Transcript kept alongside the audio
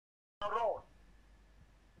road.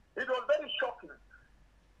 It was very shocking.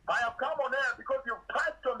 I have come on air because you've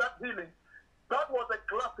touched on that healing. That was a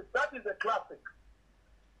classic. That is a classic.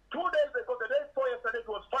 2 days ago, the day before yesterday, it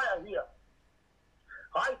was fire here.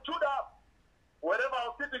 I stood up wherever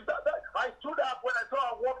I was sitting. I stood up when I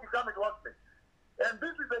saw her walking coming towards me. And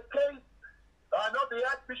this is a case, I know the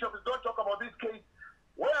Archbishop is going to talk about this case,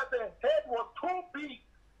 where the head was too big.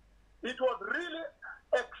 It was really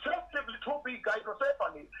excessively too big,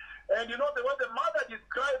 hydrocephaly. And you know, the way the mother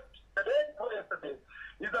described the day before yesterday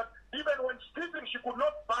is that even when sitting, she could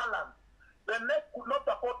not balance. The neck could not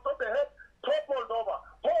support, so the head toppled over,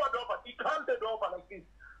 forward over, decanted over like this.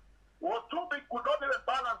 It was too big, could not even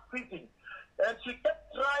balance sitting. And she kept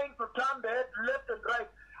trying to turn the head left and right.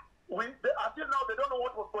 Until now, they don't know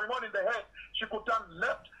what was going on in the head. She could turn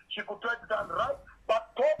left, she could try to turn right,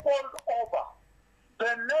 but toppled over.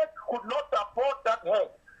 The neck could not support that head.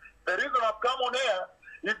 The reason I've come on air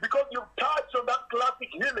is because you touched on that classic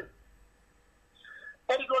healing.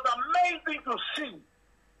 And it was amazing to see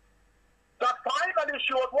that finally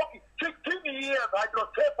she was walking 16 years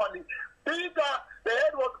hydrocephaly, bigger, the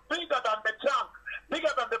head was bigger than the trunk, bigger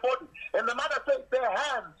than the body. And the mother said the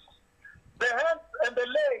hands and the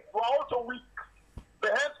legs were also weak. The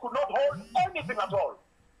hands could not hold anything at all.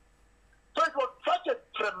 So it was such a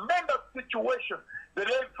tremendous situation the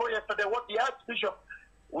day before yesterday. What the Archbishop,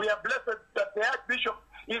 we are blessed that the Archbishop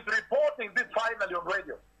is reporting this finally on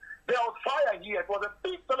radio. There was fire here. It was a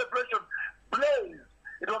big celebration, blaze.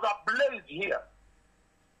 It was a blaze here.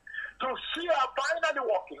 To see her finally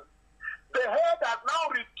walking, the head has now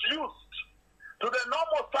reduced to the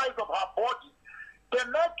normal size of her body. The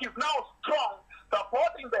neck is now strong,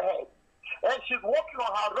 supporting the head. And she's walking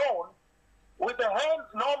on her own with the hands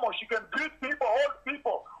normal. She can greet people,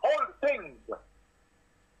 hold things.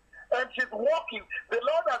 And she's walking. The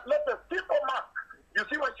Lord has left a simple mark. You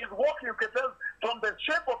see, when she's walking, you can tell from the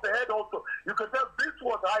shape of the head also, you can tell this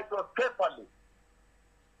was hydrocephaly.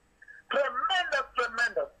 Tremendous,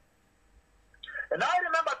 tremendous. And I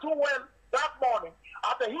remember too well that morning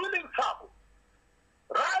at the healing service,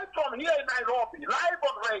 right from here in Nairobi, live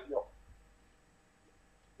on radio,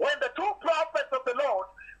 when the two prophets of the Lord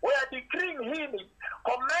were decreeing healing,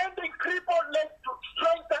 commanding crippled legs to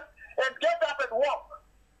strengthen and get up and walk.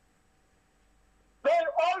 They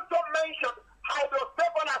also mentioned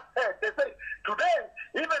hydrocephalus head. They say, today,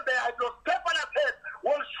 even the hydrocephalus head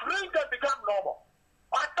will shrink and become normal.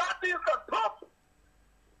 And that is the prophet.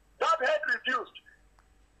 That head reduced.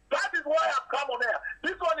 That is why I've come on air.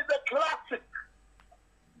 This one is a classic.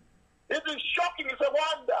 It is shocking. It's a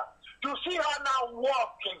wonder to see her now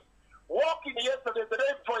walking yesterday, the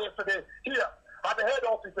day before yesterday, here at the head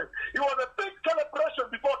offices. It was a big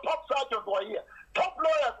celebration before top sergeants were here, top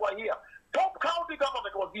lawyers were here, top county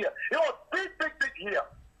government was here. It was big, big, big here.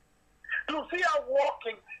 To see her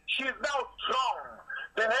walking, she is now strong.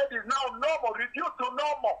 The head is now normal, reduced to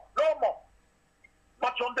normal.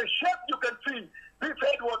 But from the shape you can see, this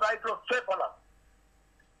head was hydrocephalus.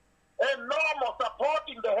 And normal,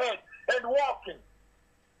 supporting the head and walking.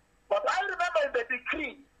 But I remember in the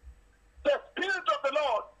decree, the Spirit of the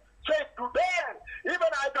Lord said, today,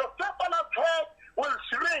 even hydrocephalus head will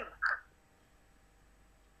shrink.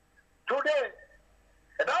 Today.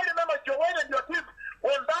 And I remember Joanne and your team,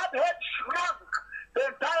 when that head shrunk, the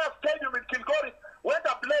entire stadium in Kilgoris went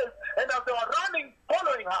ablaze, and as they were running,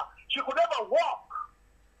 following her, she could never walk.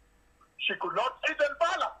 She could not sit and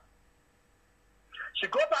balance. She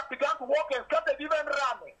got up, began to walk, and started even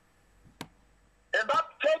running. And that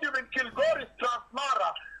stadium in Kilgoris,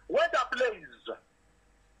 Transmara, went ablaze.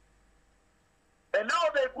 And now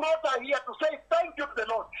they brought her here to say thank you to the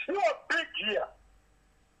Lord. He was big here.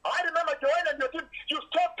 I remember Joanne and your team, you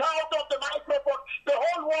stepped out of the microphone, the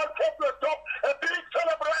whole world came to a stop, a big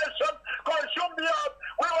celebration, consumed the earth.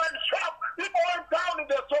 We went sharp. People went down in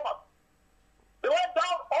their stomach. They went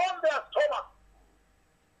down on their stomach.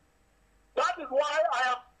 That is why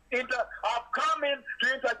I've come in to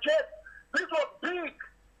interject. This was big.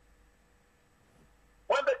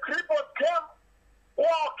 When the cripples came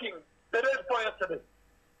walking the day before yesterday.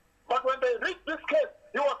 But when they reached this case,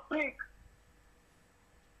 it was big.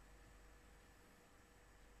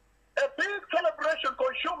 A big celebration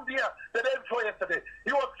consumed here the day before yesterday.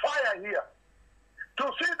 It was fire here.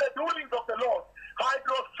 To see the doings of the Lord.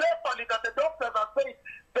 Hydrocephaly that the doctors are saying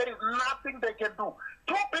there is nothing they can do.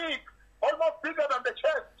 Too big, almost bigger than the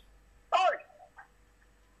chest. Oh,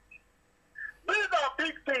 these are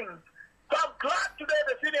big things. So I'm glad today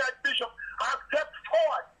the senior archbishop has stepped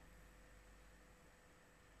forward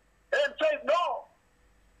and said, no,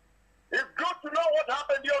 it's good to know what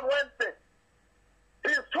happened here on Wednesday.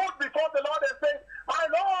 He stood before the Lord and said, my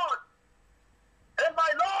Lord,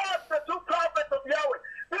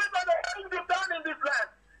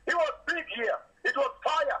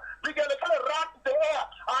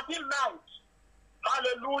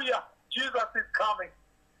 Jesus is coming.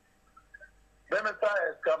 The Messiah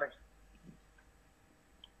is coming.